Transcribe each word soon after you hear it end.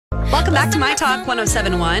Welcome back to My Talk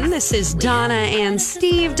 1071. This is Donna and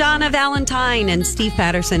Steve. Donna Valentine and Steve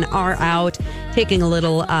Patterson are out taking a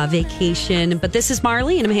little vacation. But this is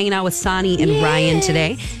Marley, and I'm hanging out with Sonny and Ryan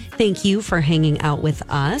today. Thank you for hanging out with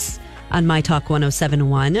us on My Talk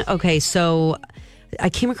 1071. Okay, so I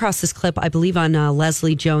came across this clip, I believe, on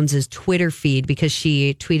Leslie Jones's Twitter feed because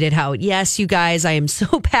she tweeted out, yes, you guys, I am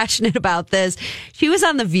so passionate about this. She was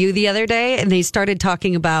on The View the other day and they started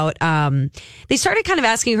talking about, they started kind of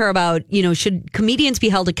asking her about, should comedians be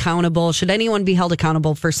held accountable? Should anyone be held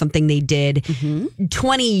accountable for something they did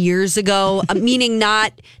 20 years ago? Meaning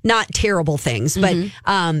not terrible things, but,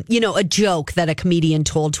 a joke that a comedian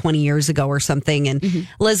told 20 years ago or something. And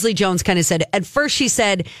Leslie Jones kind of said, at first she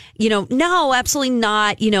said, no, absolutely not.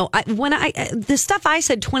 The stuff I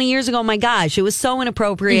said 20 years ago, my gosh, it was so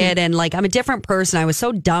inappropriate. And I'm a different person. I was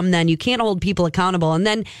so dumb then. You can't hold people accountable. And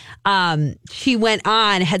then she went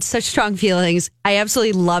on, had such strong feelings. I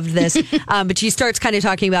absolutely loved this. But she starts kind of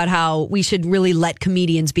talking about how we should really let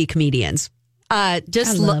comedians be comedians. I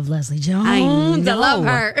love Leslie Jones. I know, I love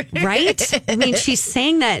her. Right? I mean, she's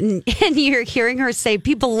saying that and you're hearing her say,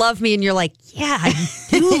 people love me. And you're like, yeah, I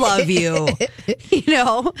do love you.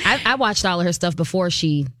 I watched all of her stuff before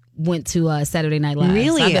she went to Saturday Night Live.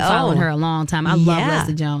 Really? So I've been following her a long time. I love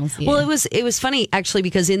Leslie Jones. Yeah. Well, it was funny actually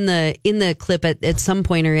because in the clip at some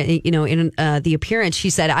point or in the appearance, she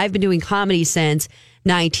said, I've been doing comedy since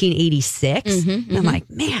 1986. And I'm like,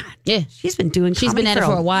 man, she's been doing comedy. She's been at it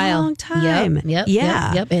for a while. Long time.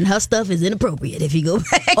 Yep. And her stuff is inappropriate if you go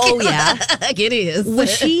back. Oh yeah, like it is. Was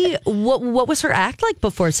she? What was her act like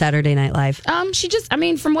before Saturday Night Live? She just,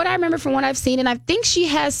 from what I remember, from what I've seen, and I think she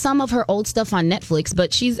has some of her old stuff on Netflix.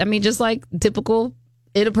 But she's, just like typical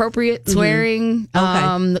inappropriate swearing,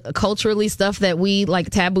 culturally stuff that we like,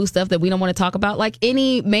 taboo stuff that we don't want to talk about, like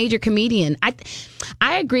any major comedian.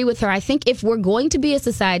 I agree with her. I think if we're going to be a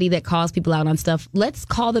society that calls people out on stuff, let's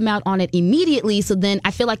call them out on it immediately. So then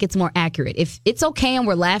I feel like it's more accurate. If it's okay and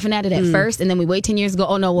we're laughing at it at first and then we wait 10 years and go,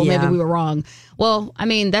 oh no, well maybe we were wrong. Well,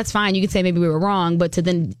 that's fine. You could say maybe we were wrong, but to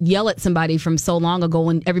then yell at somebody from so long ago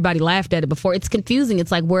when everybody laughed at it before, it's confusing.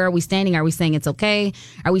 It's like, where are we standing? Are we saying it's okay?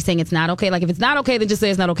 Are we saying it's not okay? Like if it's not okay, then just say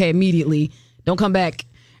it's not okay immediately. Don't come back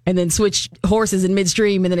and then switch horses in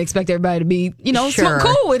midstream and then expect everybody to be,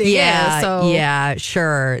 cool with it. Yeah,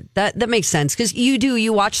 sure. That makes sense. Because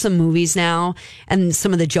you watch some movies now and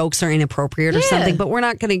some of the jokes are inappropriate or something, but we're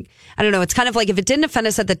not going to, I don't know. It's kind of like if it didn't offend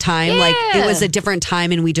us at the time, like it was a different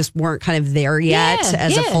time and we just weren't kind of there yet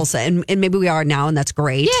as a full set. And maybe we are now and that's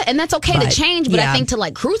great. Yeah, and that's okay to change, but I think to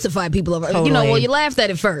like crucify people over, you laughed at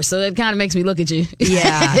it first. So it kind of makes me look at you.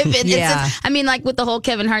 Yeah. Like with the whole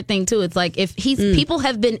Kevin Hart thing too, it's like if he's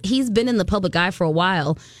been in the public eye for a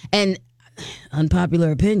while, and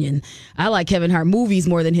unpopular opinion, I like Kevin Hart movies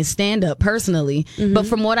more than his stand-up personally. But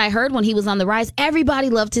from what I heard when he was on the rise, everybody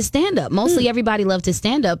loved his stand-up. Mostly everybody loved his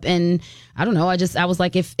stand-up. And I don't know, I was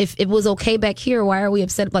like, if it was okay back here, why are we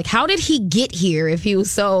upset? Like, how did he get here if he was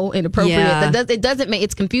so inappropriate? It doesn't make,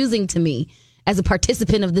 it's confusing to me as a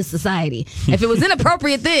participant of this society. If it was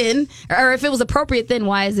inappropriate then, or if it was appropriate then,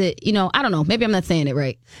 why is it, I don't know. Maybe I'm not saying it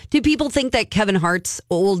right. Do people think that Kevin Hart's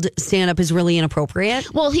old stand-up is really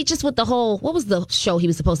inappropriate? Well, he just with the whole, what was the show he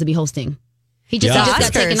was supposed to be hosting? He just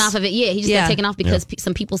got taken off of it. Yeah, he just got taken off because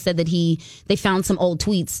some people said that they found some old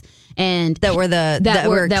tweets and that were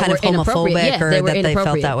kind of homophobic, or they were that they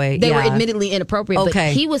felt that way. They were admittedly inappropriate.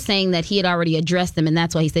 Okay. But he was saying that he had already addressed them, and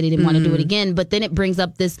that's why he said he didn't want to do it again. But then it brings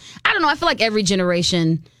up this. I don't know. I feel like every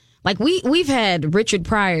generation, like we've had Richard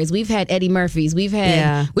Pryors, we've had Eddie Murphys, we've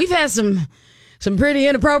had some pretty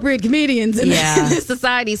inappropriate comedians in this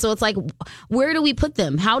society. So it's like, where do we put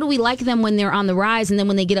them? How do we like them when they're on the rise? And then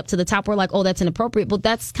when they get up to the top, we're like, oh, that's inappropriate. But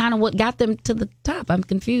that's kind of what got them to the top. I'm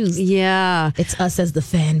confused. Yeah. It's us as the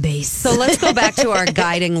fan base. So let's go back to our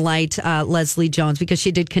guiding light, Leslie Jones, because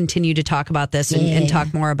she did continue to talk about this and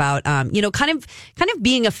talk more about, kind of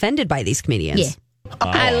being offended by these comedians. Yeah. Oh.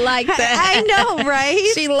 I like that. I know, right?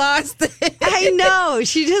 She lost it. I know.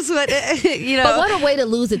 She just went, But what a way to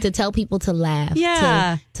lose it, to tell people to laugh.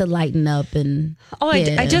 Yeah. To lighten up. And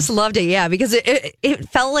I just loved it. Yeah. Because it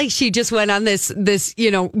felt like she just went on this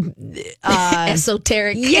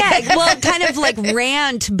esoteric. Yeah. Well, kind of like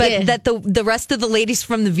rant, but that the rest of the ladies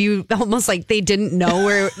from The View almost like they didn't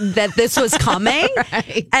know that this was coming.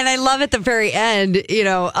 Right. And I love at the very end,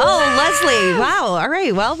 Leslie, wow. All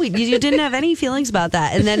right. Well, you didn't have any feelings about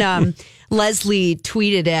that. And then Leslie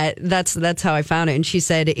tweeted it. That's how I found it. And she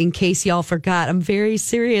said, in case y'all forgot, I'm very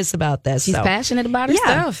serious about this. She's passionate about her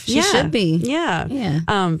stuff. She should be.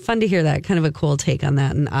 Yeah. Fun to hear that. Kind of a cool take on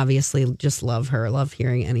that. And obviously just love her. Love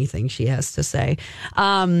hearing anything she has to say.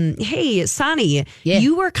 Hey, Sonny,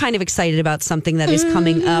 you were kind of excited about something that is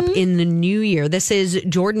coming up in the new year. This is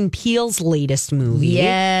Jordan Peele's latest movie.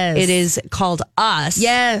 Yes. It is called Us.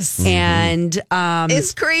 Yes. And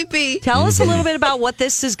it's creepy. Tell us a little bit about what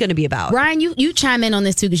this is going to be about. Ryan, you chime in on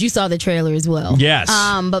this too because you saw the trailer as well. Yes.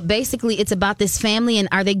 But basically it's about this family, and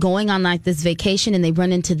are they going on like this vacation and they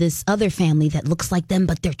run into this other family that looks like them,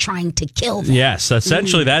 but they're trying to kill them. Yes,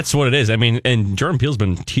 essentially that's what it is. I mean, and Jordan Peele's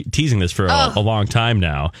been teasing this for a long time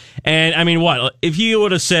now. And I mean, what if you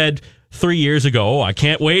would have said 3 years ago, I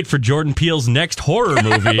can't wait for Jordan Peele's next horror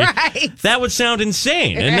movie. Right. That would sound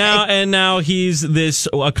insane. And now he's this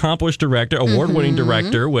accomplished director, award-winning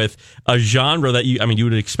director with a genre that you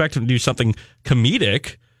would expect him to do something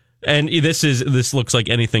comedic. And this looks like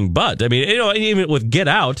anything but. I mean, even with Get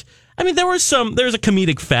Out, I mean, there's a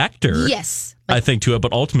comedic factor. Yes. I think to it,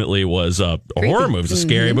 but ultimately it was a horror movie, it's a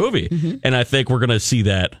scary movie. And I think we're going to see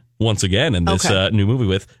that once again in this new movie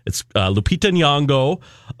with Lupita Nyong'o.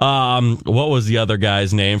 What was the other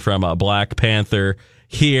guy's name from Black Panther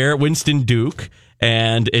here? Winston Duke.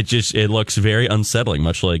 And it looks very unsettling,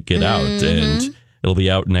 much like Get Out. And it'll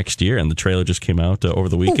be out next year. And the trailer just came out over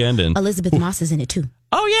the weekend. And Elizabeth Moss is in it too.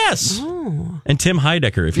 Oh, yes. Oh. And Tim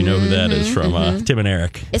Heidecker, if you know who that is from Tim and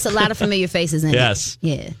Eric. It's a lot of familiar faces in it.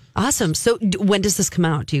 Yeah. Awesome. So when does this come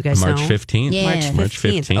out? Do you guys know? March 15th. Yeah. March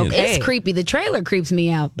 15th. Okay. It's creepy. The trailer creeps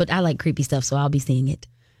me out, but I like creepy stuff, so I'll be seeing it.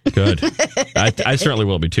 Good. I certainly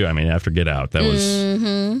will be too. I mean, after Get Out, that was.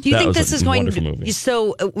 Do you think this is going to? Movie.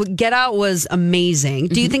 So Get Out was amazing.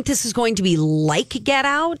 Do you think this is going to be like Get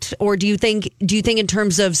Out, or do you think in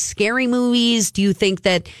terms of scary movies? Do you think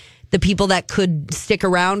that the people that could stick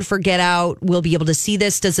around for Get Out will be able to see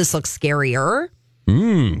this? Does this look scarier?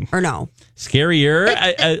 Or no?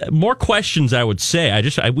 Scarier. More questions, I would say.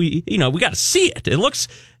 We got to see it. It looks,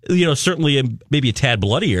 certainly maybe a tad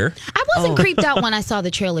bloodier. I wasn't creeped out when I saw the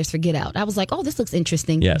trailers for Get Out. I was like, oh, this looks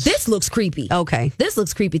interesting. Yes. This looks creepy. Okay. This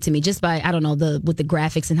looks creepy to me just by, I don't know, with the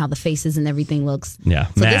graphics and how the faces and everything looks. Yeah.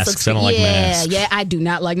 So masks. I don't like masks. Yeah, I do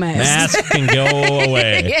not like masks. Masks can go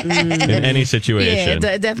away in any situation.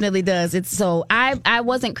 Yeah, it definitely does. I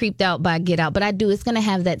wasn't creeped out by Get Out, but it's going to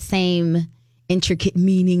have that same intricate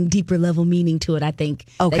meaning, deeper level meaning to it, I think,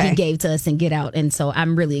 that he gave to us in Get Out. And so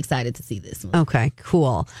I'm really excited to see this movie. Okay,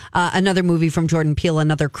 cool. Another movie from Jordan Peele,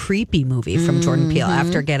 another creepy movie from Jordan Peele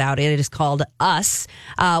after Get Out. It is called Us.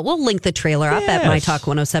 We'll link the trailer up at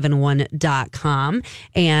mytalk1071.com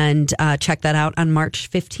and check that out on March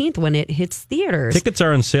 15th when it hits theaters. Tickets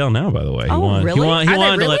are on sale now, by the way. Really? He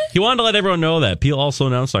wanted to let everyone know that. Peele also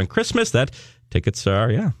announced on Christmas that tickets are,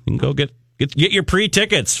 you can go get your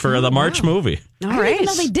pre-tickets for the March movie. All I didn't even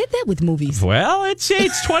know they did that with movies. Well, it's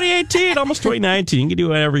 2018, almost 2019. You can do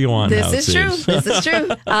whatever you want now. This is true.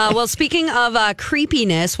 Well, speaking of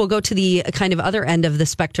creepiness, we'll go to the kind of other end of the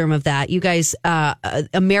spectrum of that. You guys,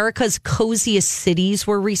 America's coziest cities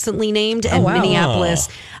were recently named, and Minneapolis.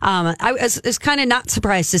 I was kind of not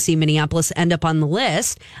surprised to see Minneapolis end up on the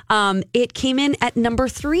list. It came in at number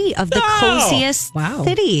 3 of the coziest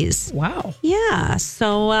cities. Wow. Yeah.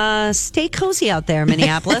 So stay cozy out there,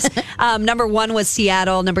 Minneapolis. Number 1 was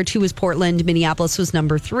Seattle. Number 2 was Portland. Minneapolis was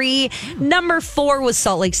number 3. Number 4 was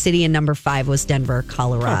Salt Lake City, and number 5 was Denver,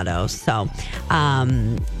 Colorado. So,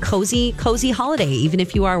 cozy holiday, even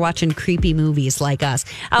if you are watching creepy movies like us.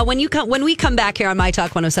 When we come back here on My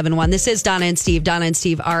Talk 1071, this is Donna and Steve. Donna and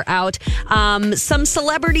Steve are out. Some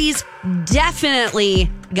celebrities definitely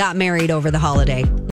got married over the holiday.